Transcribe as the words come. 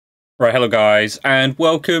Right, hello guys, and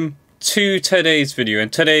welcome to today's video.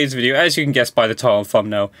 And today's video, as you can guess by the title and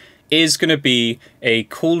thumbnail, is going to be a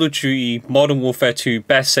Call of Duty Modern Warfare 2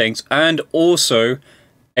 best settings and also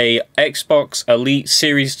a Xbox Elite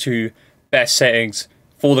Series 2 best settings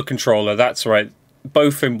for the controller. That's right,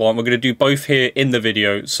 both in one. We're going to do both here in the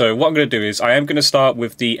video. So what I'm going to do is I am going to start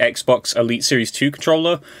with the Xbox Elite Series 2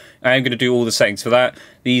 controller. I am going to do all the settings for that.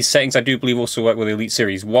 These settings I do believe also work with the Elite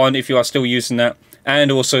Series 1 if you are still using that.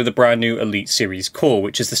 And also the brand new Elite Series Core,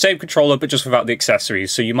 which is the same controller but just without the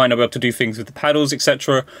accessories. So you might not be able to do things with the paddles,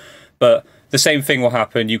 etc. But the same thing will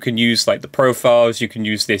happen. You can use like the profiles, you can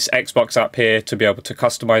use this Xbox app here to be able to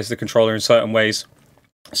customize the controller in certain ways.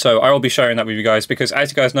 So I will be sharing that with you guys because,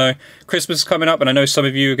 as you guys know, Christmas is coming up, and I know some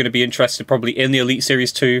of you are going to be interested probably in the Elite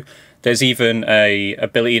Series 2. There's even the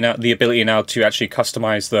ability now to actually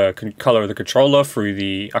customize the color of the controller through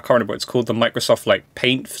the, I can't remember what it's called, the Microsoft like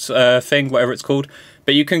Paint thing, whatever it's called.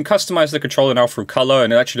 But you can customize the controller now through color,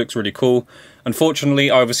 and it actually looks really cool.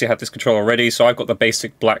 Unfortunately, I obviously had this controller already, so I've got the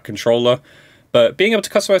basic black controller. But being able to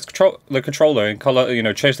customize the controller and color, you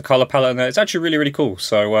know, change the color palette, and it's actually really, really cool.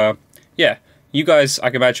 So yeah. You guys, I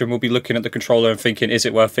can imagine, will be looking at the controller and thinking, is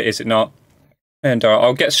it worth it, is it not? And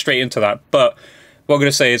I'll get straight into that. But what I'm going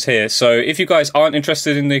to say is here, so if you guys aren't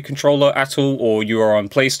interested in the controller at all, or you are on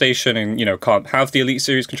PlayStation and, you know, can't have the Elite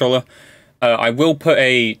Series controller, I will put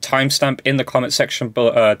a timestamp in the comment section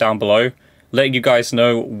down below, letting you guys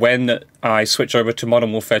know when I switch over to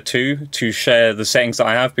Modern Warfare 2 to share the settings that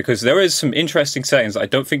I have, because there is some interesting settings that I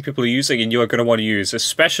don't think people are using and you are going to want to use,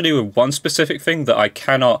 especially with one specific thing that I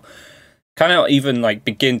cannot even like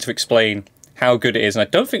begin to explain how good it is, and I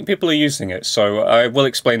don't think people are using it, so I will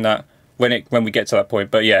explain that when we get to that point.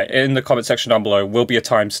 But yeah, in the comment section down below will be a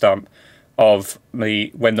timestamp of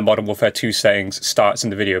when the Modern Warfare 2 settings starts in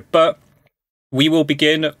the video. But we will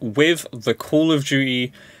begin with the Call of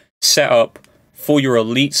Duty setup for your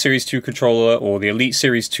Elite Series 2 controller, or the Elite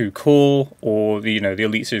Series 2 Core, or the, you know, the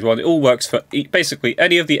Elite Series 1. It all works for basically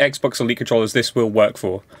any of the Xbox Elite controllers. This will work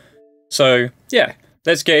for. So yeah.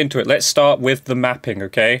 Let's get into it. Let's start with the mapping,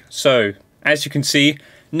 okay? So, as you can see,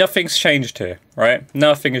 nothing's changed here, right?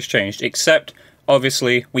 Nothing has changed, except,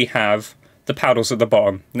 obviously, we have the paddles at the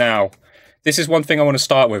bottom. Now, this is one thing I want to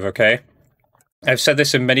start with, okay? I've said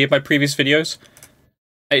this in many of my previous videos.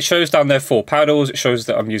 It shows down there 4 paddles. It shows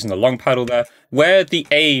that I'm using the long paddle there. Where the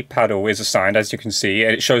A paddle is assigned, as you can see,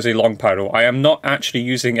 and it shows a long paddle, I am not actually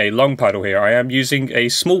using a long paddle here. I am using a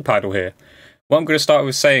small paddle here. What I'm going to start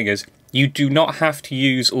with saying is, you do not have to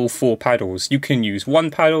use all 4 paddles. You can use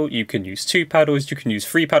 1 paddle, you can use 2 paddles, you can use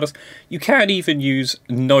 3 paddles. You can even use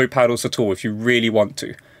no paddles at all if you really want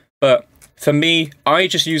to. But for me, I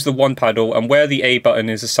just use the 1 paddle, and where the A button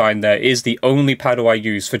is assigned there is the only paddle I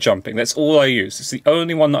use for jumping. That's all I use. It's the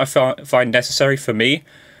only one that I find necessary for me.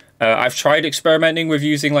 I've tried experimenting with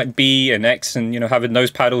using like B and X and, you know, having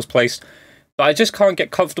those paddles placed, but I just can't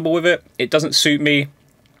get comfortable with it. It doesn't suit me.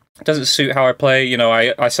 It doesn't suit how I play. You know,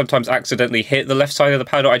 I sometimes accidentally hit the left side of the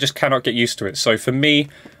paddle. I just cannot get used to it. So for me,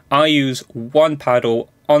 I use 1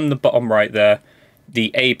 paddle on the bottom right there,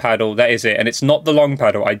 the A paddle, that is it. And it's not the long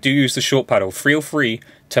paddle. I do use the short paddle. Feel free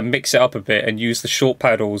to mix it up a bit and use the short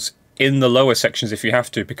paddles in the lower sections if you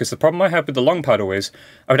have to, because the problem I have with the long paddle is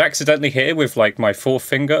I would accidentally hit it with like my 4th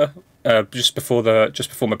finger just before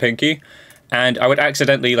my pinky, and I would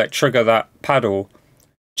accidentally like trigger that paddle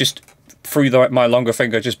just through my longer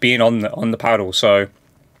finger just being on the paddle. So,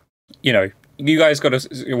 you know, you guys got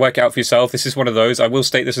to work out for yourself. This is one of those. I will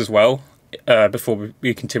state this as well before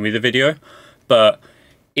we continue the video. But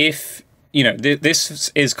if, you know,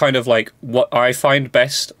 this is kind of like what I find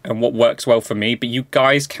best and what works well for me, but you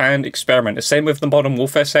guys can experiment. The same with the Modern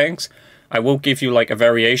Warfare settings. I will give you like a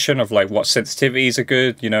variation of like what sensitivities are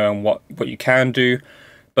good, you know, and what you can do.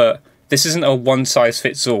 But this isn't a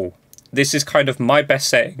one-size-fits-all. This is kind of my best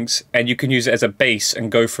settings, and you can use it as a base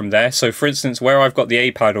and go from there. So for instance, where I've got the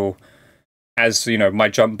A paddle as, you know, my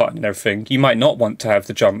jump button and everything, you might not want to have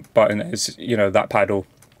the jump button as, you know, that paddle.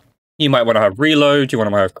 You might want to have reload, you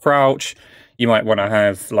want to have crouch, you might want to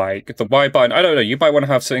have like the Y button. I don't know, you might want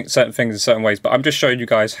to have certain things in certain ways, but I'm just showing you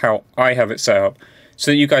guys how I have it set up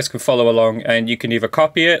so that you guys can follow along, and you can either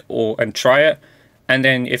copy it and try it, and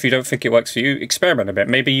then if you don't think it works for you, experiment a bit.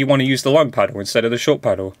 Maybe you want to use the long paddle instead of the short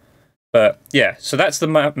paddle. But yeah, so that's the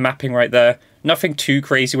mapping right there. Nothing too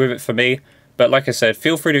crazy with it for me. But like I said,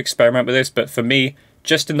 feel free to experiment with this. But for me,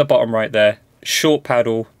 just in the bottom right there, short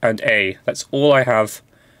paddle and A. That's all I have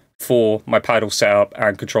for my paddle setup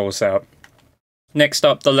and controller setup. Next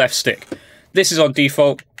up, the left stick. This is on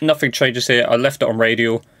default. Nothing changes here. I left it on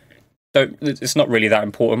radial. It's not really that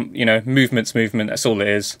important. You know, movement's movement. That's all it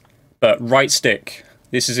is. But right stick.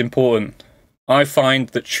 this is important. I find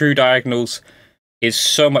that true diagonals is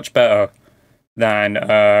so much better than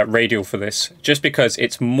radial for this, just because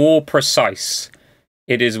it's more precise.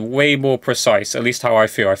 It is way more precise, at least how I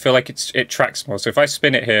feel. I feel like it tracks more. So if I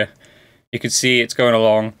spin it here, you can see it's going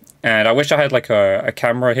along. And I wish I had like a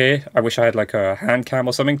camera here. I wish I had like a hand cam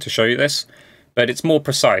or something to show you this. But it's more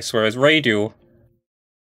precise, whereas radial,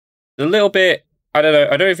 a little bit, I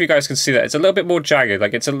don't know if you guys can see that. It's a little bit more jagged.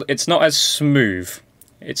 Like it's not as smooth.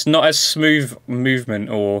 It's not as smooth movement,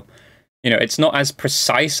 or, you know, it's not as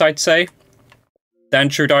precise, I'd say, than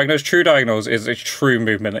true diagonals. True diagonals is a true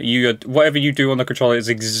movement. Like whatever you do on the controller is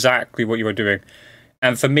exactly what you are doing.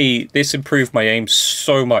 And for me, this improved my aim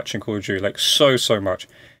so much in Call of Duty, like so much.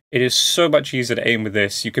 It is so much easier to aim with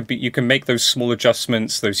this. You can make those small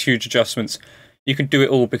adjustments, those huge adjustments. You can do it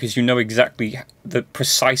all because you know exactly the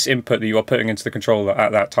precise input that you are putting into the controller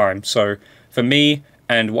at that time. So for me,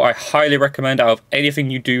 and what I highly recommend out of anything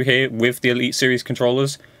you do here with the Elite Series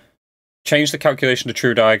controllers, change the calculation to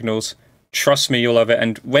true diagonals. Trust me, you'll love it.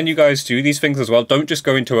 And when you guys do these things as well, don't just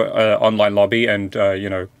go into an online lobby and, you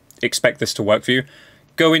know, expect this to work for you.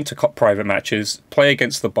 Go into private matches, play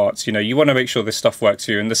against the bots. You know, you want to make sure this stuff works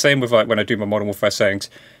for you. And the same with like when I do my Modern Warfare settings,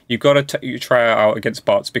 you've got to try it out against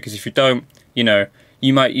bots, because if you don't, you know,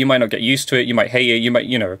 you might not get used to it. You might hate it. You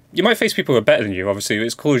might face people who are better than you. Obviously,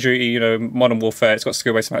 it's Call of Duty. You know, Modern Warfare. It's got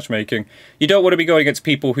skill-based matchmaking. You don't want to be going against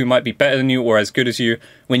people who might be better than you or as good as you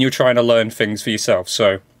when you're trying to learn things for yourself.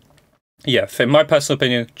 So, yeah, in my personal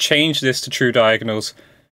opinion, change this to true diagonals,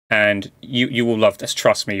 and you will love this.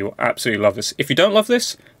 Trust me, you will absolutely love this. If you don't love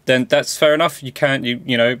this, then that's fair enough. You can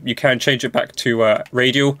change it back to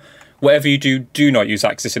radial. Whatever you do, do not use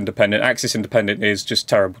axis independent. Axis independent is just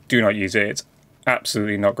terrible. Do not use it. It's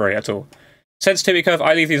absolutely not great at all. Sensitivity curve,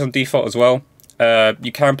 I leave these on default as well.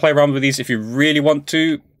 You can play around with these if you really want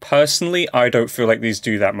to. Personally, I don't feel like these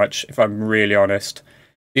do that much, if I'm really honest.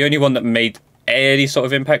 The only one that made any sort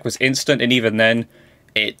of impact was instant, and even then,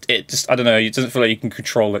 it just, I don't know, it doesn't feel like you can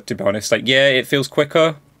control it, to be honest. Like, yeah, it feels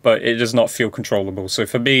quicker, but it does not feel controllable. So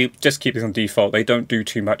for me, just keep these on default. They don't do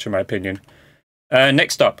too much, in my opinion.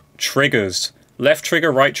 Next up, triggers. Left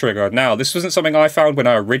trigger, right trigger. Now, this wasn't something I found when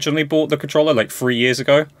I originally bought the controller, like 3 years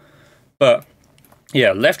ago. But,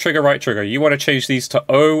 yeah, left trigger, right trigger. You want to change these to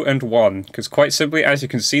 0 and 1. Because quite simply, as you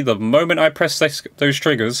can see, the moment I press those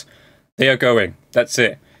triggers, they are going. That's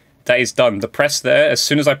it. That is done. The press there, as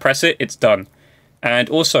soon as I press it, it's done. And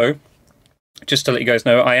also, just to let you guys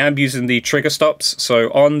know, I am using the trigger stops.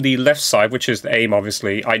 So on the left side, which is the aim,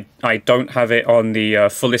 obviously, I don't have it on the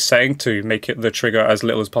fullest setting to make it the trigger as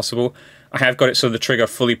little as possible. I have got it so the trigger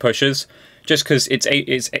fully pushes, just because it's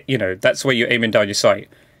you know, that's where you're aiming down your sight.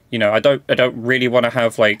 You know, I don't really want to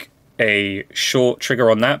have like a short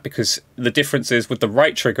trigger on that, because the difference is with the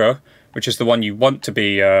right trigger, which is the one you want to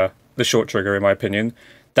be the short trigger, in my opinion.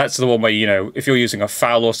 That's the one where, you know, if you're using a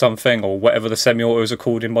FAL or something, or whatever the semi-autos are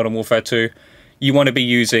called in Modern Warfare 2, you want to be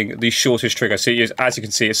using the shortest trigger. So as you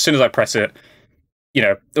can see, as soon as I press it, you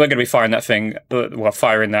know, we're going to be firing that thing, well,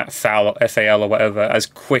 firing that FAL, FAL or whatever, as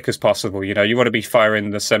quick as possible. You know, you want to be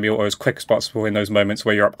firing the semi-auto as quick as possible in those moments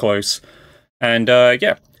where you're up close. And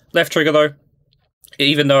yeah, left trigger though,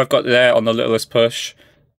 even though I've got there on the littlest push,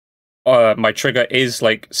 my trigger is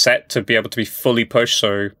like set to be able to be fully pushed.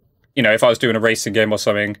 So, you know, if I was doing a racing game or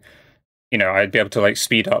something, you know, I'd be able to like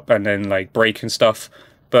speed up and then like brake and stuff.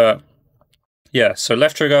 But yeah, so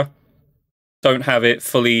left trigger, don't have it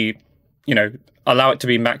fully, you know, allow it to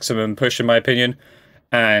be maximum push, in my opinion.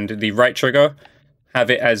 And the right trigger, have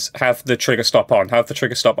the trigger stop on. Have the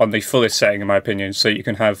trigger stop on the fullest setting, in my opinion, so you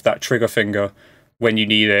can have that trigger finger when you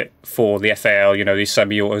need it for the FAL, you know, these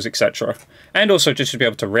semi-autos, etc. And also just to be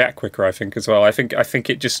able to react quicker, I think, as well. I think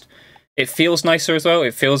it feels nicer as well.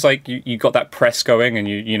 It feels like you got that press going, and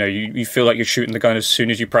you feel like you're shooting the gun as soon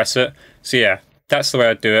as you press it. So yeah, that's the way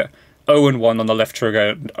I'd do it. 0 and 1 on the left trigger,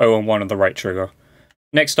 and 0 and 1 on the right trigger.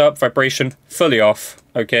 Next up, vibration, fully off.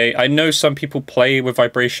 Okay, I know some people play with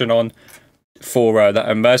vibration on for that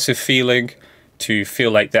immersive feeling, to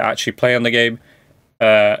feel like they're actually playing the game.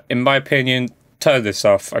 In my opinion, turn this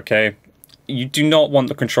off, okay? You do not want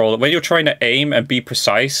the controller, when you're trying to aim and be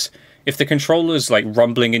precise, if the controller's like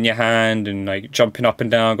rumbling in your hand and like jumping up and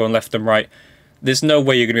down, going left and right, there's no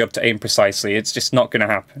way you're going to be able to aim precisely. It's just not going to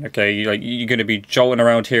happen, okay? You're going to be jolting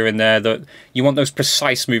around here and there. You want those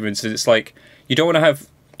precise movements. It's like, you don't want to have,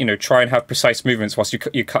 you know, try and have precise movements whilst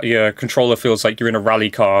your controller feels like you're in a rally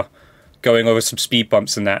car going over some speed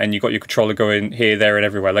bumps and that, and you've got your controller going here, there, and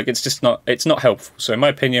everywhere. Like, it's just not, it's not helpful. So in my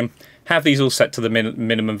opinion, have these all set to the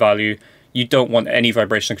minimum value. you don't want any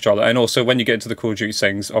vibration in the controller. And also, when you get into the Call of Duty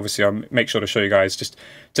settings, obviously I'll make sure to show you guys just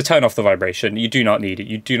to turn off the vibration. You do not need it.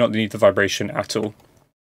 You do not need the vibration at all.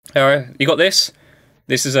 Alright, you got this.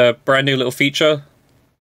 This is a brand new little feature.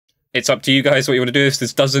 It's up to you guys what you want to do.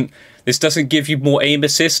 This doesn't give you more aim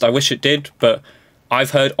assist. I wish it did, but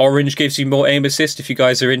I've heard orange gives you more aim assist if you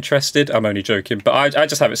guys are interested. I'm only joking, but I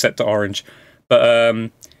just have it set to orange.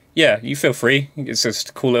 But yeah, you feel free. It's just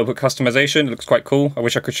a cool little bit of customization. It looks quite cool. I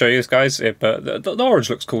wish I could show you this, guys, but the orange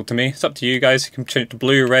looks cool to me. It's up to you guys. You can change it to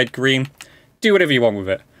blue, red, green. Do whatever you want with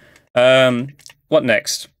it. What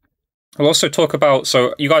next? I'll also talk about,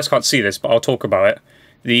 so you guys can't see this, but I'll talk about it.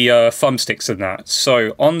 The thumbsticks and that.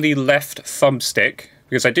 So on the left thumbstick,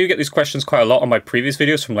 because I do get these questions quite a lot on my previous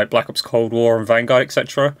videos from like Black Ops Cold War and Vanguard,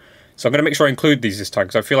 etc. So I'm going to make sure I include these this time,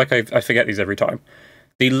 because I feel like I forget these every time.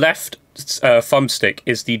 The left thumbstick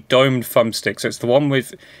is the domed thumbstick. So it's the one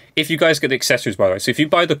with, if you guys get the accessories, by the way. So if you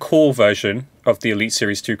buy the core version of the Elite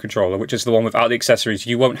Series 2 controller, which is the one without the accessories,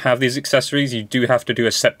 you won't have these accessories. You do have to do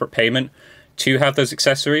a separate payment to have those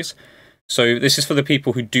accessories. So this is for the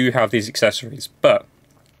people who do have these accessories. But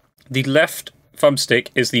the left thumbstick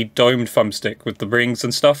is the domed thumbstick with the rings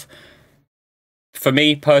and stuff. For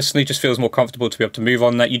me, personally, just feels more comfortable to be able to move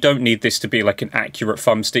on that. You don't need this to be like an accurate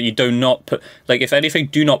thumbstick. You do not put, like, if anything,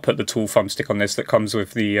 do not put the tool thumbstick on this that comes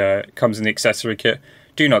with the comes in the accessory kit.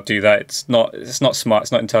 Do not do that. It's not smart.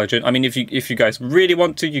 It's not intelligent. I mean, if you guys really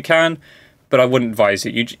want to, you can, but I wouldn't advise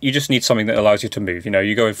it. You just need something that allows you to move. You know,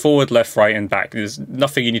 you're going forward, left, right, and back. There's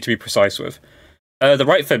nothing you need to be precise with. The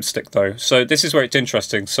right thumbstick, though. So this is where it's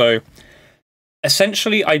interesting. So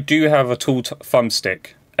essentially, I do have a tool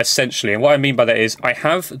thumbstick. Essentially, and what I mean by that is I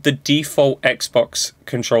have the default Xbox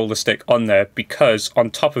controller stick on there because on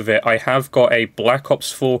top of it, I have got a Black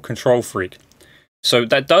Ops 4 Control Freak. So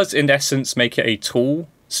that does, in essence, make it a tool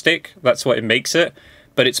stick. That's what it makes it.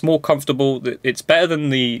 But it's more comfortable. It's better than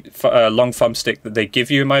the long thumbstick that they give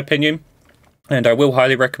you, in my opinion. And I will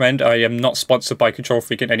highly recommend. I am not sponsored by Control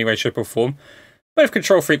Freak in any way, shape, or form. But if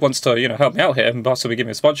Control Freak wants to, you know, help me out here and possibly give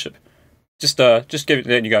me a sponsorship, just give it,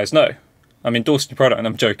 letting you guys know. I'm endorsing the product, and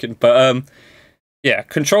I'm joking. But yeah,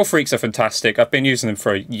 Control Freaks are fantastic. I've been using them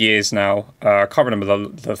for years now. I can't remember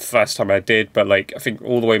the first time I did, but like I think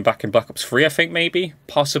all the way back in Black Ops 3, I think maybe,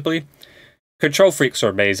 possibly. Control Freaks are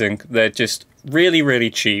amazing. They're just really, really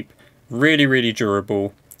cheap, really, really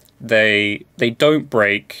durable. They don't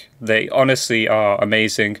break. They honestly are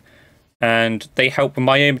amazing. And they help with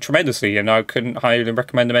my aim tremendously, and I couldn't highly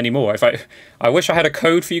recommend them anymore. I wish I had a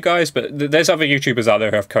code for you guys, but there's other YouTubers out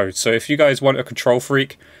there who have codes. So if you guys want a Control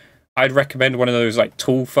Freak, I'd recommend one of those like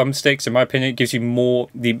tool thumbsticks. In my opinion, it gives you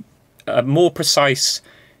more precise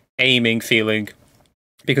aiming feeling,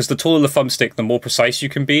 because the taller the thumbstick, the more precise you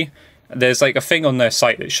can be. There's like a thing on their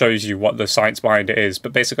site that shows you what the science behind it is,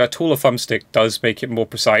 but basically a taller thumbstick does make it more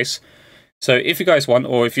precise. So if you guys want,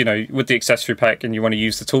 or if, you know, with the accessory pack and you want to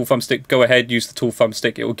use the tool thumbstick, go ahead, use the tool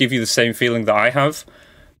thumbstick. It will give you the same feeling that I have.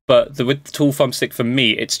 But with the tool thumbstick, for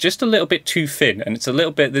me, it's just a little bit too thin. And it's a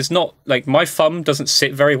little bit, there's not, like, my thumb doesn't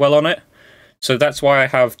sit very well on it. So that's why I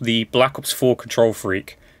have the Black Ops 4 Control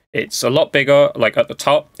Freak. It's a lot bigger, like at the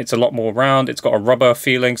top. It's a lot more round. It's got a rubber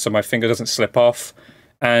feeling, so my finger doesn't slip off.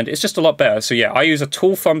 And it's just a lot better. So yeah, I use a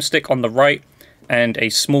tool thumbstick on the right and a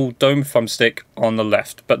small dome thumbstick on the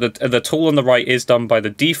left. But the tool on the right is done by the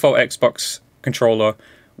default Xbox controller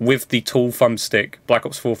with the tool thumbstick, Black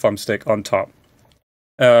Ops 4 thumbstick on top.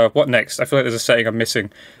 What next? I feel like there's a setting I'm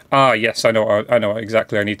missing. Ah, yes, I know what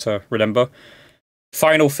exactly I need to remember.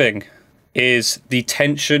 Final thing is the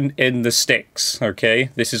tension in the sticks, okay?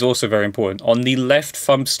 This is also very important. On the left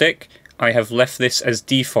thumbstick, I have left this as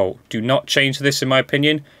default. Do not change this, in my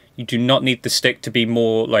opinion. You do not need the stick to be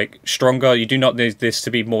more, like, stronger. You do not need this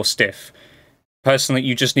to be more stiff. Personally,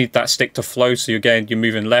 you just need that stick to flow. So again, you're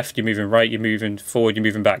moving left, you're moving right, you're moving forward, you're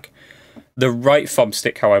moving back. The right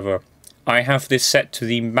thumbstick, however, I have this set to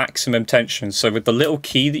the maximum tension. So with the little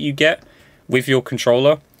key that you get with your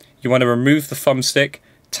controller, you want to remove the thumbstick,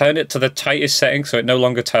 turn it to the tightest setting so it no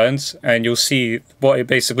longer turns, and you'll see what it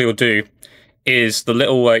basically will do is the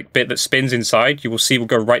little like bit that spins inside, you will see will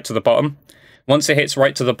go right to the bottom. Once it hits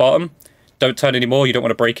right to the bottom, don't turn anymore, you don't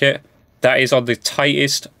want to break it. That is on the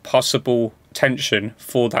tightest possible tension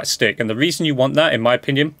for that stick. And the reason you want that, in my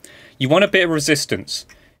opinion, you want a bit of resistance,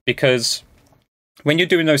 because when you're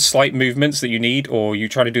doing those slight movements that you need, or you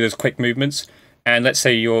try to do those quick movements, and let's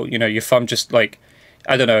say your thumb just like,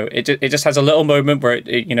 I don't know, it just has a little moment where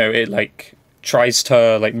it like tries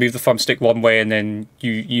to like move the thumbstick one way, and then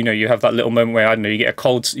you have that little moment where, I don't know, you get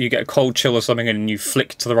a cold chill or something, and you flick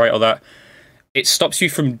to the right or that. It stops you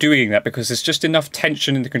from doing that because there's just enough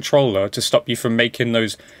tension in the controller to stop you from making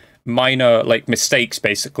those minor like mistakes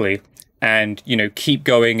basically, and you know, keep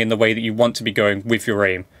going in the way that you want to be going with your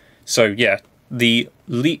aim. So yeah, the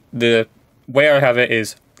way I have it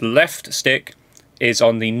is left stick is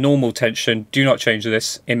on the normal tension. Do not change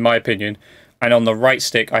this, in my opinion. And on the right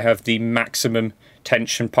stick, I have the maximum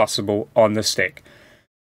tension possible on the stick.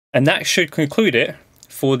 And that should conclude it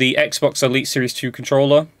for the Xbox Elite Series 2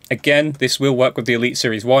 controller. Again, this will work with the Elite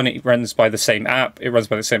Series 1. It runs by the same app. It runs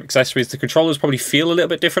by the same accessories. The controllers probably feel a little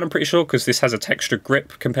bit different, I'm pretty sure, because this has a textured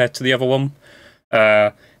grip compared to the other one.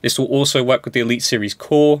 This will also work with the Elite Series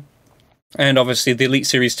Core. And obviously the Elite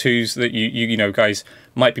Series 2s that you know, guys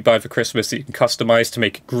might be buying for Christmas that you can customize to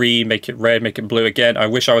make it green, make it red, make it blue. Again, I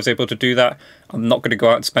wish I was able to do that. I'm not going to go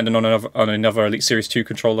out and spend on another Elite Series 2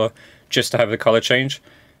 controller just to have the color change.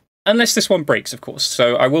 Unless this one breaks, of course.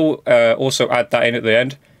 So I will also add that in at the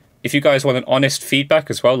end. If you guys want an honest feedback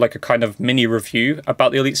as well, like a kind of mini review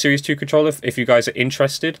about the Elite Series 2 controller, if you guys are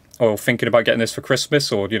interested or thinking about getting this for Christmas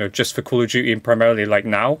or, you know, just for Call of Duty and primarily like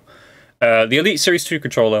now, the Elite Series 2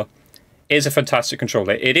 controller is a fantastic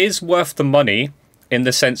controller. It is worth the money in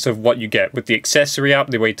the sense of what you get with the accessory app,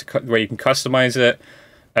 the way you can customize it.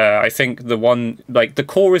 I think the one, like the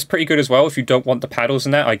core is pretty good as well if you don't want the paddles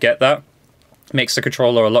in that. I get that. Makes the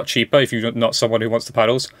controller a lot cheaper if you're not someone who wants the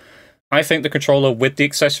paddles. I think the controller with the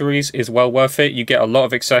accessories is well worth it. You get a lot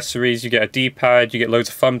of accessories. You get a D-pad, you get loads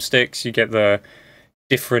of thumbsticks, you get the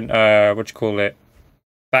different,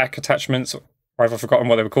 back attachments. I've forgotten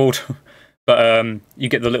what they were called. But you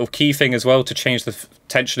get the little key thing as well to change the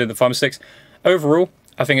tension in the thumbsticks. Overall,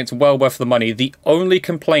 I think it's well worth the money. The only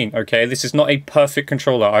complaint, okay, this is not a perfect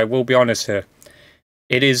controller, I will be honest here.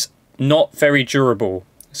 It is not very durable.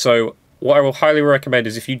 So what I will highly recommend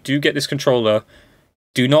is if you do get this controller,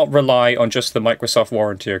 do not rely on just the Microsoft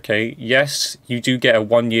warranty, okay? Yes, you do get a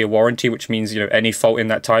 1-year warranty, which means, you know, any fault in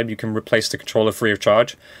that time, you can replace the controller free of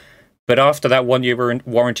charge. But after that 1-year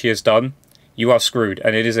warranty is done, you are screwed,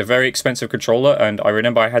 and it is a very expensive controller, and I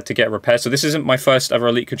remember I had to get repaired. So this isn't my first ever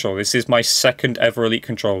Elite controller, this is my second ever Elite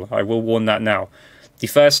controller. I will warn that now. The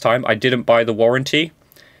first time, I didn't buy the warranty,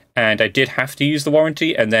 and I did have to use the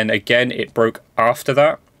warranty, and then again, it broke after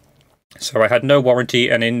that. So I had no warranty,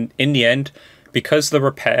 and in the end, because the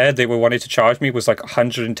repair they were wanting to charge me was like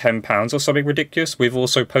 £110 or something ridiculous, with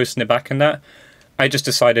also posting it back in that, I just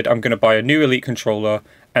decided I'm going to buy a new Elite controller,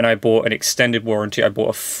 and I bought an extended warranty. I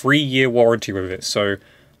bought a 3-year warranty with it. So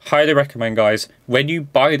highly recommend, guys, when you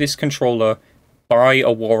buy this controller, buy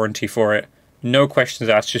a warranty for it. No questions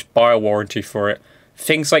asked, just buy a warranty for it.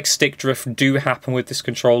 Things like stick drift do happen with this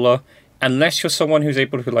controller. Unless you're someone who's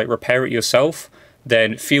able to like repair it yourself,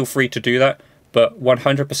 then feel free to do that. But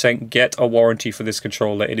 100% get a warranty for this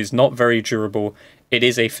controller. It is not very durable. It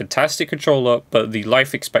is a fantastic controller, but the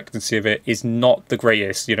life expectancy of it is not the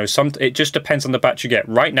greatest. You know, it just depends on the batch you get.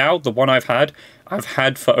 Right now, the one I've had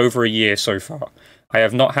for over a year so far. I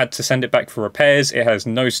have not had to send it back for repairs. It has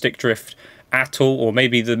no stick drift at all, or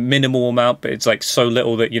maybe the minimal amount, but it's like so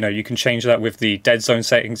little that, you know, you can change that with the dead zone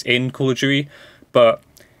settings in Call of Duty. But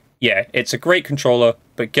yeah, it's a great controller,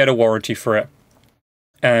 but get a warranty for it.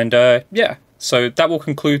 And yeah. So that will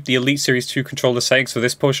conclude the Elite Series 2 controller settings for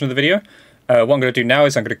this portion of the video. What I'm going to do now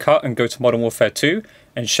is I'm going to cut and go to Modern Warfare 2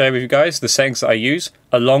 and share with you guys the settings that I use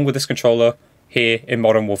along with this controller here in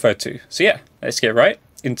Modern Warfare 2. So yeah, let's get right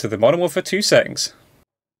into the Modern Warfare 2 settings.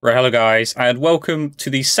 Right, hello guys, and welcome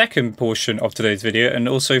to the second portion of today's video, and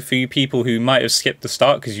also for you people who might have skipped the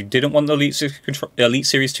start because you didn't want the Elite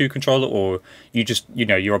Series 2 controller, or you just, you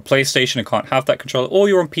know, you're on PlayStation and can't have that controller, or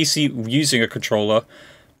you're on PC using a controller.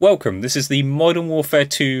 Welcome, this is the Modern Warfare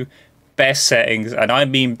 2 best settings, and I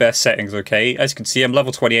mean best settings, okay? As you can see, I'm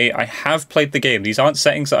level 28. I have played the game. These aren't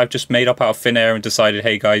settings that I've just made up out of thin air and decided,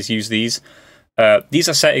 hey guys, use these. These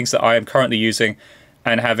are settings that I am currently using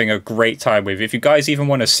and having a great time with. If you guys even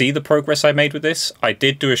want to see the progress I made with this, I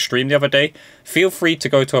did do a stream the other day. Feel free to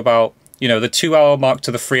go to about, you know, the 2-hour mark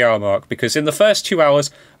to the 3-hour mark, because in the first 2 hours,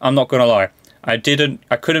 I'm not going to lie, I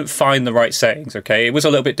couldn't find the right settings, okay? It was a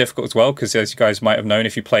little bit difficult as well, because as you guys might have known,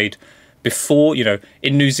 if you played before, you know,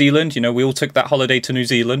 in New Zealand, you know, we all took that holiday to New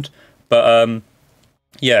Zealand. But,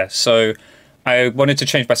 yeah, so I wanted to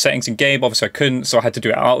change my settings in game. Obviously, I couldn't, so I had to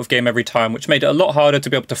do it out of game every time, which made it a lot harder to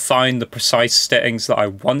be able to find the precise settings that I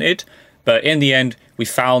wanted. But in the end, we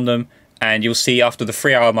found them. And you'll see after the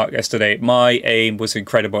 3-hour mark yesterday, my aim was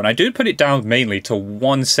incredible. And I did put it down mainly to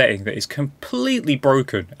one setting that is completely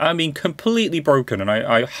broken. I mean, completely broken. And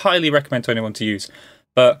I highly recommend to anyone to use.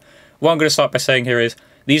 But what I'm going to start by saying here is,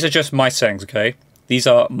 these are just my settings, okay? These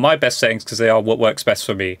are my best settings because they are what works best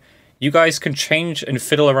for me. You guys can change and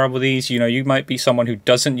fiddle around with these. You know, you might be someone who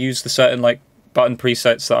doesn't use the certain, like, button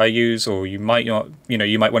presets that I use, or you might not,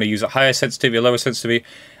 you might want to use a higher sensitivity or lower sensitivity.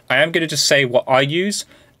 I am going to just say what I use,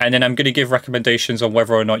 and then I'm going to give recommendations on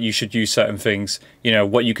whether or not you should use certain things,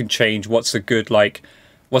 what you can change, what's a good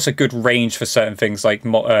range for certain things like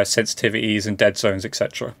sensitivities and dead zones,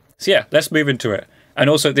 etc. So yeah, let's move into it. And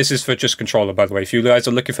also, this is for just controller, by the way. If you guys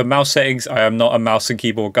are looking for mouse settings, I am not a mouse and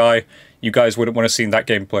keyboard guy. You guys wouldn't want to see that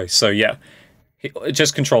gameplay. So yeah,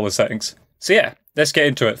 just controller settings. So yeah, let's get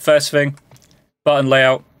into it. First thing, button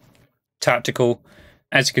layout, tactical.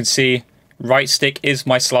 As you can see, right stick is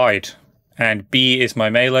my slide, and B is my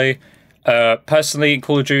melee. Personally, in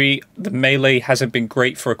Call of Duty, the melee hasn't been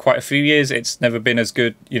great for quite a few years. It's never been as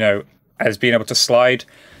good, as being able to slide.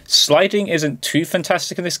 Sliding isn't too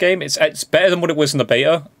fantastic in this game. It's better than what it was in the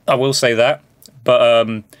beta, I will say that.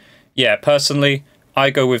 But yeah, personally, I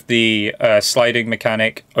go with the sliding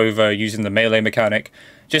mechanic over using the melee mechanic,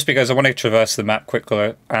 just because I want to traverse the map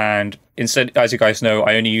quicker, and instead, as you guys know,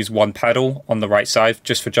 I only use one paddle on the right side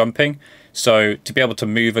just for jumping. So to be able to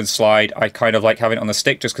move and slide, I kind of like having it on the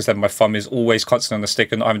stick, just because then my thumb is always constantly on the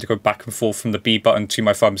stick and not having to go back and forth from the B button to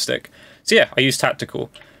my thumbstick. So yeah, I use tactical.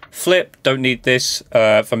 Flip, don't need this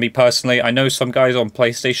for me personally. I know some guys on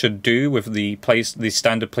PlayStation do with the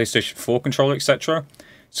standard PlayStation 4 controller, etc.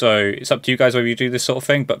 So it's up to you guys whether you do this sort of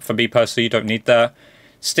thing, but for me personally, you don't need that.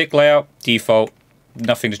 Stick layout, default,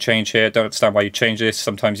 nothing to change here. Don't understand why you change this.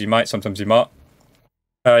 Sometimes you might, sometimes you might.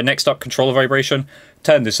 Next up, controller vibration.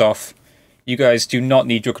 Turn this off. You guys do not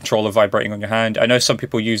need your controller vibrating on your hand. I know some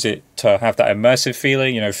people use it to have that immersive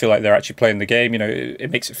feeling, feel like they're actually playing the game.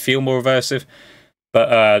 It makes it feel more immersive.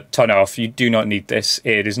 But turn it off. You do not need this.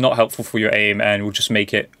 It is not helpful for your aim and will just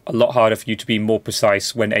make it a lot harder for you to be more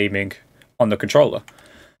precise when aiming on the controller.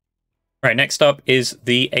 Right, next up is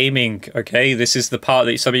the aiming. Okay, this is the part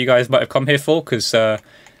that some of you guys might have come here for, because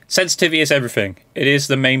sensitivity is everything. It is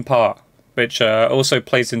the main part, which also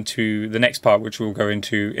plays into the next part, which we'll go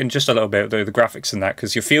into in just a little bit, the graphics and that,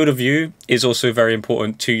 because your field of view is also very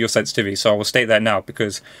important to your sensitivity. So I will state that now,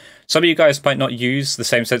 because some of you guys might not use the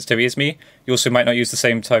same sensitivity as me. You also might not use the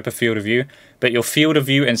same type of field of view, but your field of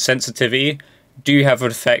view and sensitivity do have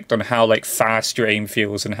an effect on how fast your aim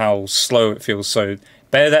feels and how slow it feels. So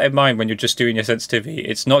bear that in mind when you're just doing your sensitivity.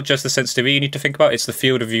 It's not just the sensitivity you need to think about, it's the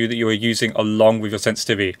field of view that you are using along with your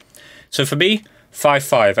sensitivity. So for me,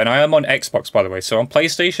 5.5, and I am on Xbox, by the way. So on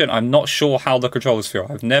PlayStation, I'm not sure how the controllers feel.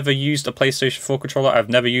 I've never used a PlayStation 4 controller. I've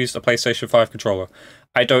never used a PlayStation 5 controller.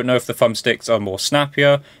 I don't know if the thumbsticks are more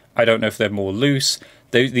snappier. I don't know if they're more loose.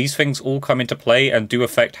 These things all come into play and do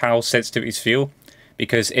affect how sensitivities feel,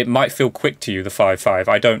 because it might feel quick to you, the 5.5.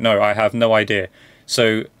 I don't know. I have no idea.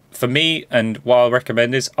 So for me, and what I'll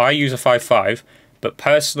recommend is I use a 5.5, but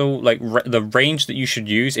personal, the range that you should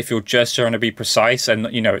use if you're just trying to be precise and,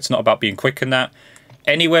 it's not about being quick in that,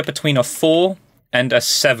 anywhere between a 4 and a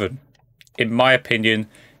 7, in my opinion,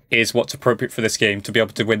 is what's appropriate for this game to be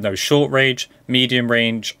able to win those short range, medium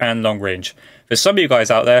range, and long range. For some of you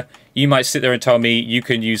guys out there, you might sit there and tell me you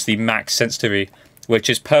can use the max sensitivity, which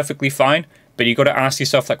is perfectly fine, but you got to ask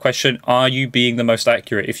yourself that question, are you being the most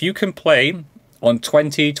accurate? If you can play on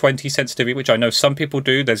 20 sensitivity, which I know some people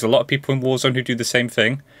do, there's a lot of people in Warzone who do the same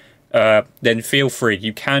thing, then feel free.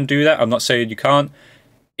 You can do that. I'm not saying you can't.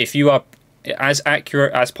 If you are as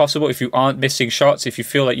accurate as possible, if you aren't missing shots, if you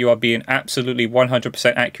feel like you are being absolutely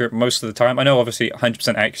 100% accurate most of the time, I know obviously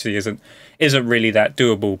 100% accuracy isn't really that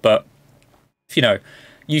doable, but if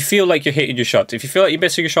you feel like you're hitting your shots, if you feel like you're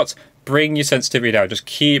missing your shots, bring your sensitivity down. Just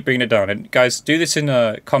keep bringing it down. And guys, do this in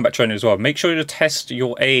combat training as well. Make sure to test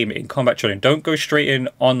your aim in combat training. Don't go straight in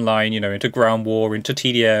online, into ground war, into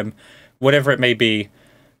TDM, whatever it may be,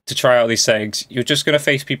 to try out these settings. You're just going to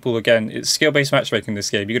face people, again, it's skill-based matchmaking in this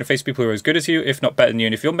game. You're going to face people who are as good as you, if not better than you.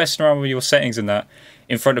 And if you're messing around with your settings and that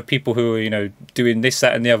in front of people who are, doing this,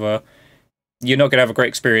 that, and the other, you're not going to have a great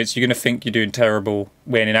experience. You're going to think you're doing terrible,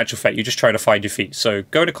 when in actual fact, you're just trying to find your feet. So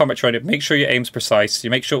go to combat training, make sure your aim's precise.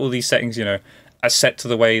 You make sure all these settings, are set to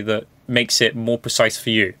the way that makes it more precise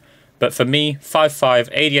for you. But for me,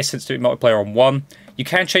 5.5, ADS sensitivity multiplayer on 1. You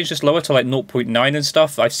can change this lower to 0.9 and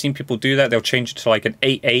stuff. I've seen people do that. They'll change it to an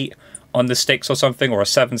 8.8 on the sticks or something, or a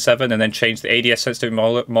 7.7, and then change the ADS sensitivity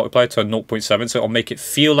multiplier to a 0.7. So it'll make it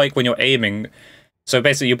feel like when you're aiming. So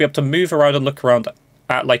basically, you'll be able to move around and look around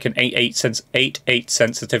at an 8.8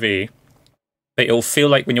 sensitivity, but it'll feel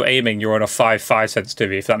like when you're aiming, you're on a 5.5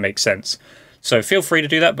 sensitivity, if that makes sense. So feel free to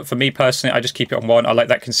do that, but for me personally, I just keep it on 1. I like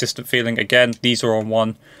that consistent feeling. Again, these are on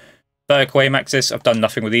 1. Vertical aim axis, I've done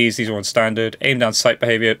nothing with these. These are on standard. Aim down sight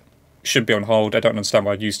behavior should be on hold. I don't understand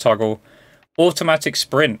why I'd use toggle. Automatic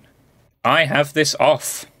sprint, I have this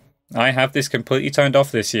off. I have this completely turned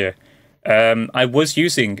off this year. I was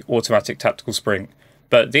using automatic tactical sprint,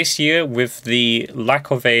 but this year with the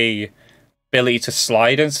lack of a ability to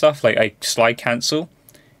slide and stuff, like a slide cancel,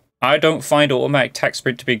 I don't find automatic tac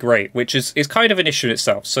sprint to be great, which is kind of an issue in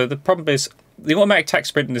itself. So the problem is the automatic tac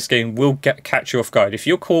sprint in this game will catch you off guard. If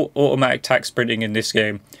you're caught automatic tac sprinting in this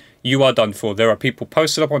game, you are done for. There are people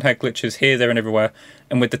posted up on head glitches here, there, and everywhere,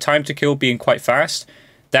 and with the time to kill being quite fast,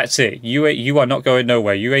 that's it. You are not going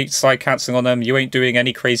nowhere. You ain't slide cancelling on them. You ain't doing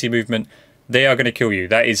any crazy movement. They are going to kill you.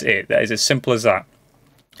 That is it. That is as simple as that.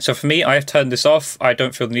 So for me, I have turned this off. I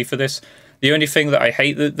don't feel the need for this. The only thing that I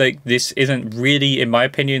hate that like this isn't really, in my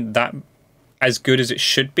opinion, that as good as it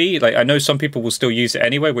should be. Like, I know some people will still use it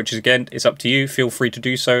anyway, which is, again, it's up to you. Feel free to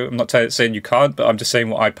do so. I'm not saying you can't, but I'm just saying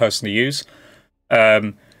what I personally use.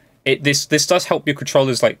 This does help your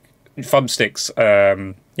controllers, like thumbsticks,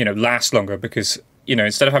 last longer because,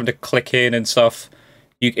 instead of having to click in and stuff,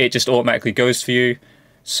 it just automatically goes for you.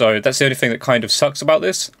 So that's the only thing that kind of sucks about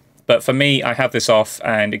this. But for me, I have this off,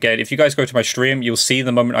 and again, if you guys go to my stream, you'll see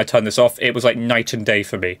the moment I turn this off, it was like night and day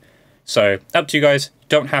for me. So, up to you guys,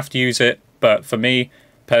 don't have to use it, but for me,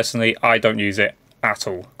 personally, I don't use it at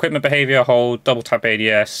all. Equipment behavior, hold, double tap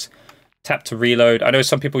ADS, tap to reload. I know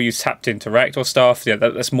some people use tap to interact or stuff, yeah,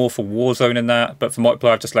 that's more for Warzone and that, but for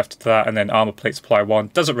multiplayer, I've just left it to that, and then armor plate supply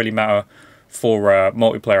 1. Doesn't really matter for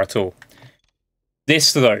multiplayer at all.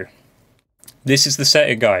 This, though. This is the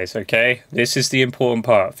setting, guys, okay? This is the important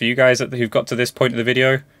part. For you guys who've got to this point of the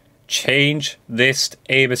video, change this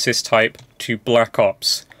aim assist type to Black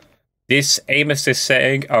Ops. This aim assist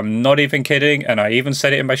setting, I'm not even kidding, and I even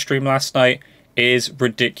said it in my stream last night, is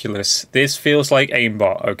ridiculous. This feels like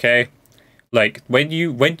aimbot, okay? Like, when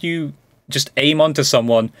you just aim onto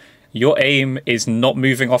someone, your aim is not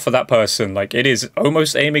moving off of that person. Like, it is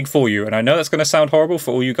almost aiming for you. And I know that's going to sound horrible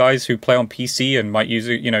for all you guys who play on PC and might use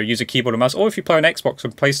a keyboard and mouse, or if you play on Xbox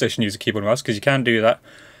and PlayStation, use a keyboard and mouse, because you can do that.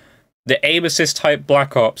 The aim assist type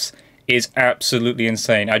Black Ops is absolutely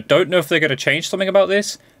insane. I don't know if they're going to change something about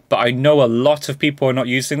this, but I know a lot of people are not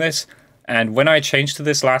using this. And when I changed to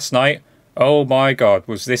this last night, oh my god,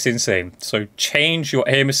 was this insane. So change your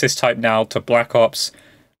aim assist type now to Black Ops.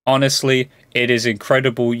 Honestly, it is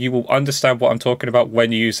incredible. You will understand what I'm talking about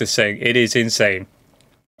when you use this thing. It is insane.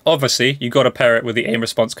 Obviously, you got to pair it with the aim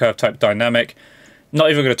response curve type dynamic. Not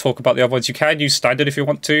even going to talk about the other ones. You can use standard if you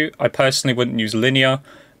want to. I personally wouldn't use linear,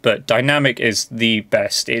 but dynamic is the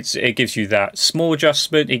best. It gives you that small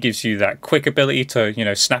adjustment. It gives you that quick ability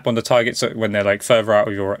to, snap on the targets when they're like further out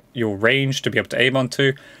of your range to be able to aim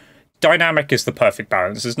onto. Dynamic is the perfect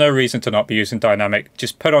balance. There's no reason to not be using dynamic.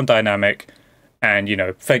 Just put on dynamic. And,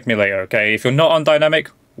 thank me later, okay? If you're not on dynamic,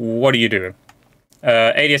 what are you doing?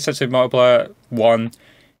 ADS sensitive multiplier 1.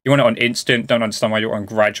 You want it on instant. Don't understand why you want on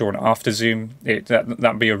gradual and after zoom.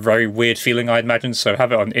 That'd be a very weird feeling, I'd imagine. So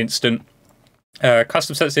have it on instant.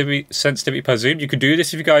 Custom sensitivity per zoom. You could do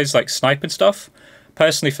this if you guys like snipe and stuff.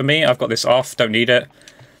 Personally, for me, I've got this off. Don't need it.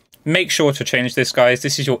 Make sure to change this, guys.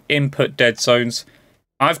 This is your input dead zones.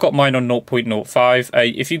 I've got mine on 0.05.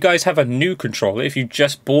 If you guys have a new controller, if you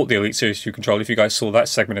just bought the Elite Series 2 controller, if you guys saw that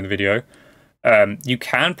segment in the video, you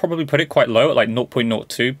can probably put it quite low at like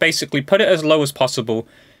 0.02. Basically, put it as low as possible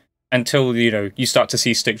until, you start to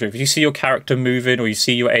see stick drift. If you see your character moving or you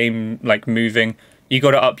see your aim like moving, you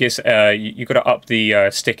got to up the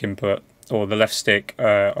stick input or the left stick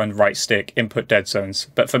and right stick input dead zones.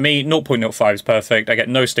 But for me, 0.05 is perfect. I get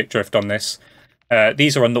no stick drift on this.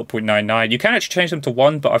 These are on 0.99. You can actually change them to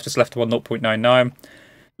 1, but I've just left them on 0.99.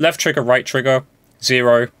 Left trigger, right trigger,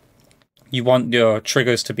 0. You want your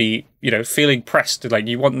triggers to be, feeling pressed. Like,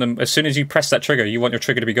 you want them, as soon as you press that trigger, you want your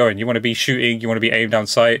trigger to be going. You want to be shooting, you want to be aimed down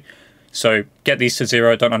sight. So get these to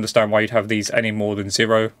 0. Don't understand why you'd have these any more than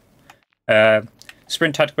 0.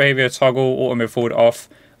 Sprint tactical behavior, toggle, auto move forward, off.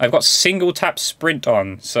 I've got single tap sprint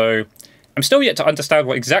on, so I'm still yet to understand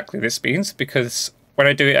what exactly this means, because when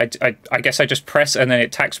I do it, I guess I just press and then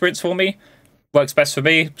it tac sprints for me. Works best for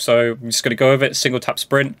me, so I'm just going to go with it. Single tap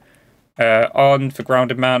sprint. On for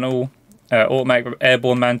grounded mantle. Automatic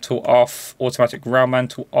airborne mantle off. Automatic ground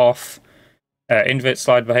mantle off. Invert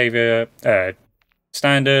slide behavior.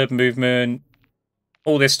 Standard movement.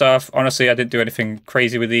 All this stuff. Honestly, I didn't do anything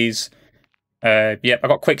crazy with these. Yep, I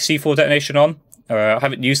got quick C4 detonation on. I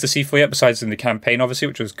haven't used the C4 yet, besides in the campaign, obviously,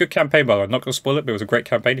 which was a good campaign, by the way. I'm not going to spoil it, but it was a great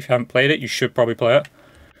campaign. If you haven't played it, you should probably play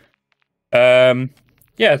it.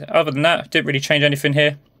 Yeah, other than that, didn't really change anything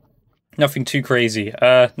here. Nothing too crazy.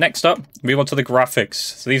 Next up, move on to the graphics.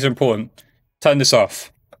 So these are important. Turn this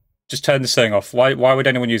off. Just turn this thing off. Why would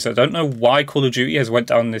anyone use it? I don't know why Call of Duty has went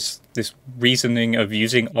down this reasoning of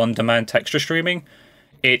using on-demand texture streaming.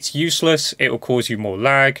 It's useless. It will cause you more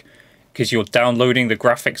lag. because you're downloading the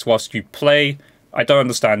graphics whilst you play. I don't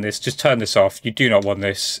understand this. Just turn this off. You do not want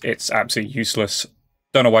this. It's absolutely useless.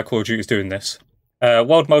 Don't know why Call of Duty is doing this.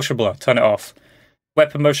 World motion blur, turn it off.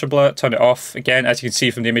 Weapon motion blur, turn it off. Again, as you can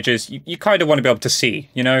see from the images, you kind of want to be able to see,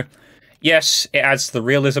 you know? Yes, it adds to the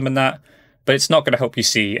realism in that, but it's not going to help you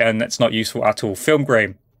see, and it's not useful at all. Film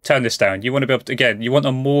grain, turn this down. You want to be able to, again, you want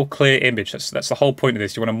a more clear image. That's the whole point of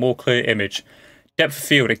this. You want a more clear image. Depth of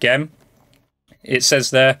field, again, it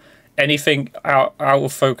says there, anything out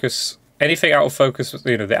of focus, anything out of focus,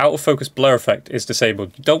 you know, the out of focus blur effect is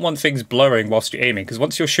disabled. You don't want things blurring whilst you're aiming, because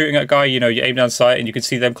once you're shooting at a guy, you know, you aim down sight and you can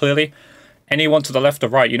see them clearly. Anyone to the left or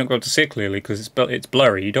right, you're not going to see it clearly because it's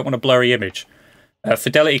blurry. You don't want a blurry image.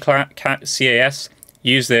 Fidelity CAS,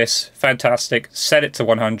 use this, fantastic. Set it to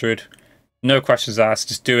 100. No questions asked,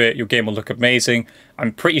 just do it. Your game will look amazing.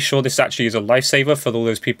 I'm pretty sure this actually is a lifesaver for all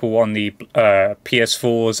those people on the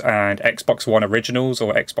PS4s and Xbox One originals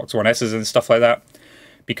or Xbox One S's and stuff like that.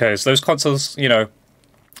 Because those consoles, you know,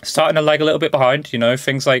 starting to lag a little bit behind. You know,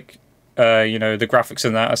 things like, you know, the graphics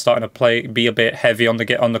in that are starting to be a bit heavy on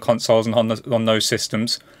the consoles and on those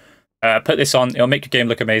systems. Put this on, it'll make your game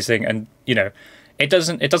look amazing, and you know, it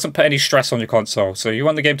doesn't put any stress on your console. So you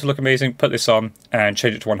want the game to look amazing, put this on and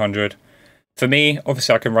change it to 100. For me,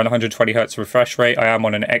 obviously, I can run 120 Hz refresh rate. I am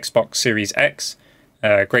on an Xbox Series X.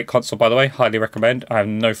 Great console, by the way. Highly recommend. I have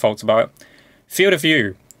no faults about it. Field of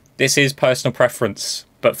view. This is personal preference.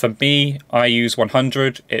 But for me, I use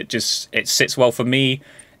 100. It sits well for me.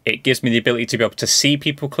 It gives me the ability to be able to see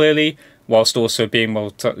people clearly, whilst also being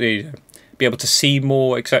able to be able to see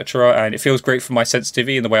more, etc. And it feels great for my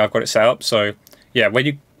sensitivity and the way I've got it set up. So yeah,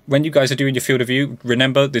 when you guys are doing your field of view,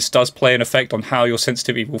 remember this does play an effect on how your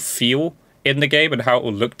sensitivity will feel in the game and how it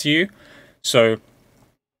will look to you. So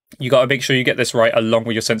you got to make sure you get this right along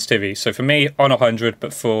with your sensitivity. So for me, on 100,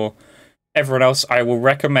 but for everyone else, I will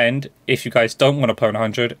recommend, if you guys don't want to play on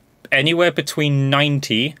 100, anywhere between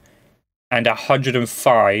 90 and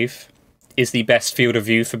 105 is the best field of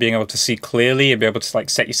view for being able to see clearly and be able to like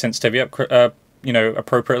set your sensitivity up, you know,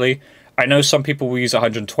 appropriately. I know some people will use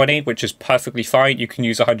 120, which is perfectly fine. You can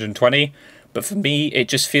use 120, but for me, it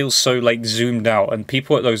just feels so like zoomed out, and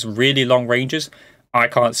people at those really long ranges, I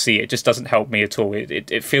can't see. It just doesn't help me at all.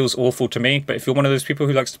 It feels awful to me. But if you're one of those people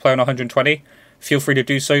who likes to play on 120, feel free to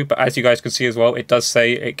do so. But as you guys can see as well, it does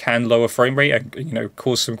say it can lower frame rate and, you know,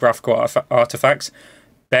 cause some graphical artifacts.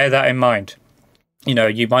 Bear that in mind. You know,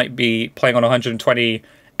 you might be playing on 120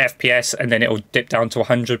 FPS and then it'll dip down to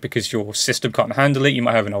 100 because your system can't handle it. You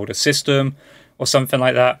might have an older system or something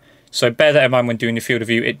like that. So bear that in mind when doing your field of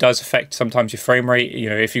view. It does affect sometimes your frame rate, you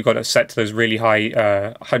know, if you've got it set to those really high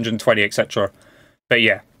 120, etc. But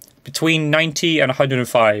yeah, between 90 and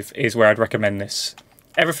 105 is where I'd recommend this.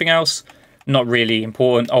 Everything else, not really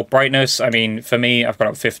important. Oh, brightness, I mean, for me, I've got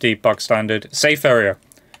up 50, bug standard. Safe area,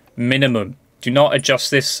 minimum. Do not adjust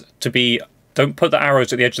this to be... Don't put the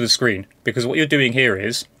arrows at the edge of the screen, because what you're doing here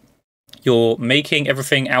is you're making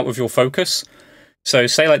everything out of your focus. So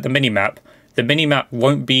say like the minimap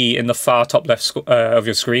won't be in the far top left of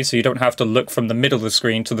your screen, so you don't have to look from the middle of the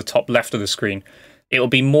screen to the top left of the screen.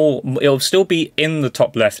 It'll still be in the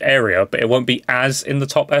top left area, but it won't be as in the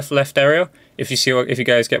top left area, if you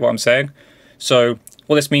guys get what I'm saying. So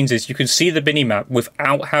what this means is you can see the minimap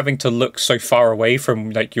without having to look so far away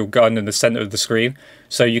from like your gun in the center of the screen.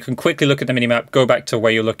 So you can quickly look at the minimap, go back to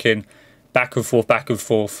where you're looking, back and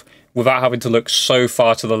forth, without having to look so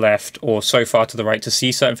far to the left or so far to the right to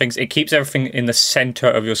see certain things. It keeps everything in the center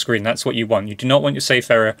of your screen. That's what you want. You do not want your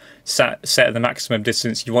safe area set at the maximum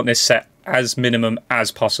distance. You want this set as minimum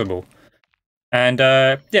as possible. And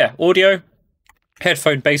yeah, audio,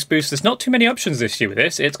 headphone bass boost. There's not too many options this year with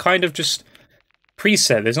this. It's kind of just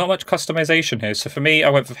preset. There's not much customization here. So for me, I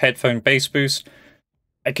went for headphone bass boost.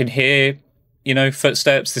 I can hear, you know,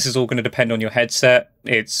 footsteps. This is all going to depend on your headset.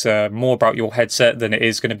 It's more about your headset than it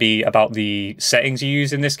is going to be about the settings you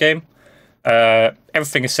use in this game.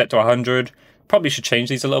 Everything is set to 100. Probably should change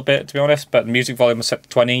these a little bit, to be honest, but the music volume is set to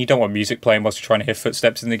 20. You don't want music playing whilst you're trying to hear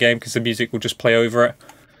footsteps in the game, because the music will just play over it.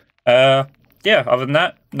 Yeah, other than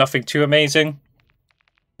that, nothing too amazing.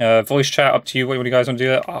 Voice chat, up to you. What do you guys want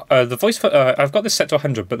to do? The voice, I've got this set to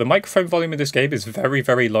 100, but the microphone volume in this game is very,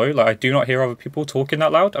 very low. Like, I do not hear other people talking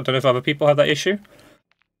that loud. I don't know if other people have that issue.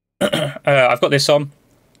 I've got this on.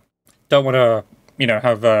 Don't want to, you know,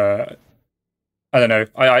 have, I don't know.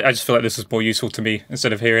 I just feel like this is more useful to me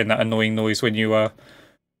instead of hearing that annoying noise when you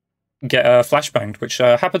get flashbanged, which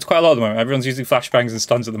happens quite a lot at the moment. Everyone's using flashbangs and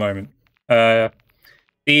stuns at the moment.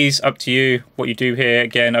 These, up to you, what you do here.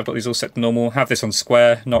 Again, I've got these all set to normal. Have this on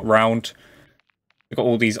square, not round. I've got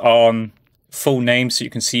all these on full names so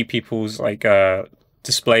you can see people's like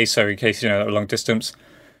display, so in case, you know, a long distance.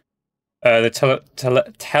 The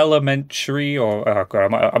telemetry, or oh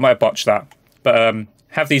god, I might have botched that. But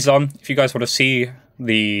have these on if you guys want to see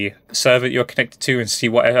the server that you're connected to and see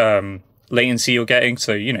what latency you're getting.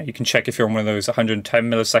 So, you know, you can check if you're on one of those 110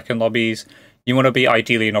 millisecond lobbies. You want to be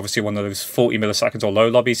ideally in obviously one of those 40 milliseconds or low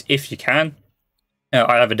lobbies if you can.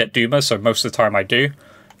 I have a NetDuma, so most of the time I do.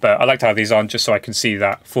 But I like to have these on just so I can see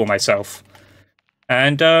that for myself.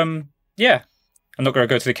 And yeah, I'm not going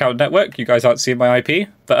to go to the account network. You guys aren't seeing my IP.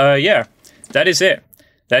 But yeah, that is it.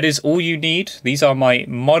 That is all you need. These are my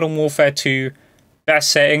Modern Warfare 2 best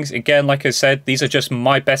settings. Again, like I said, these are just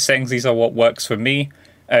my best settings. These are what works for me.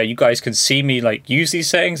 You guys can see me like use these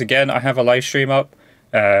settings. Again, I have a live stream up.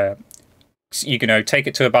 You can take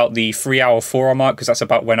it to about the 3-hour 4-hour mark, because that's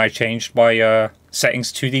about when I changed my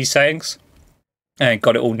settings to these settings and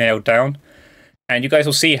got it all nailed down. And you guys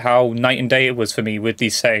will see how night and day it was for me with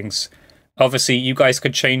these settings. Obviously, you guys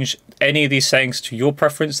could change any of these settings to your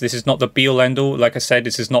preference. This is not the be-all end-all. Like I said,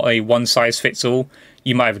 this is not a one-size-fits-all.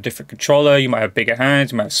 You might have a different controller, you might have bigger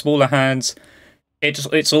hands, you might have smaller hands.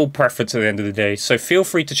 It's all preference at the end of the day. So feel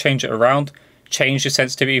free to change it around. Change your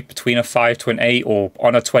sensitivity between a 5 to an 8 or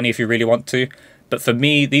on a 20 if you really want to. But for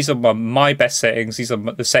me, these are my best settings. These are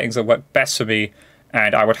the settings that work best for me,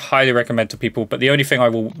 and I would highly recommend to people. But the only thing I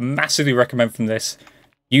will massively recommend from this,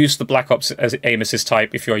 use the Black Ops as aim assist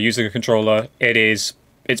type if you're using a controller. It's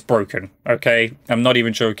broken, okay? I'm not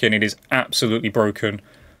even joking. It is absolutely broken.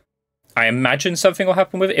 I imagine something will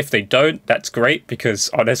happen with it. If they don't, that's great, because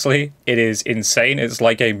honestly, it is insane. It's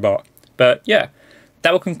like aimbot. But yeah,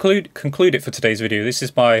 that will conclude it for today's video. This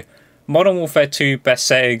is my Modern Warfare 2 best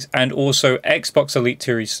settings and also Xbox Elite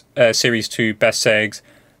Series 2 best settings.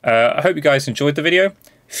 I hope you guys enjoyed the video.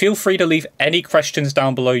 Feel free to leave any questions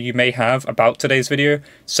down below you may have about today's video,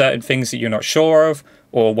 certain things that you're not sure of,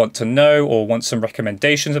 or want to know, or want some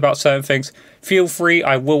recommendations about certain things. Feel free,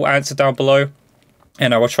 I will answer down below,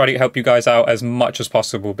 and I will try to help you guys out as much as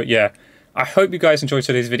possible. But yeah, I hope you guys enjoyed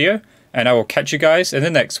today's video, and I will catch you guys in the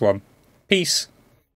next one. Peace.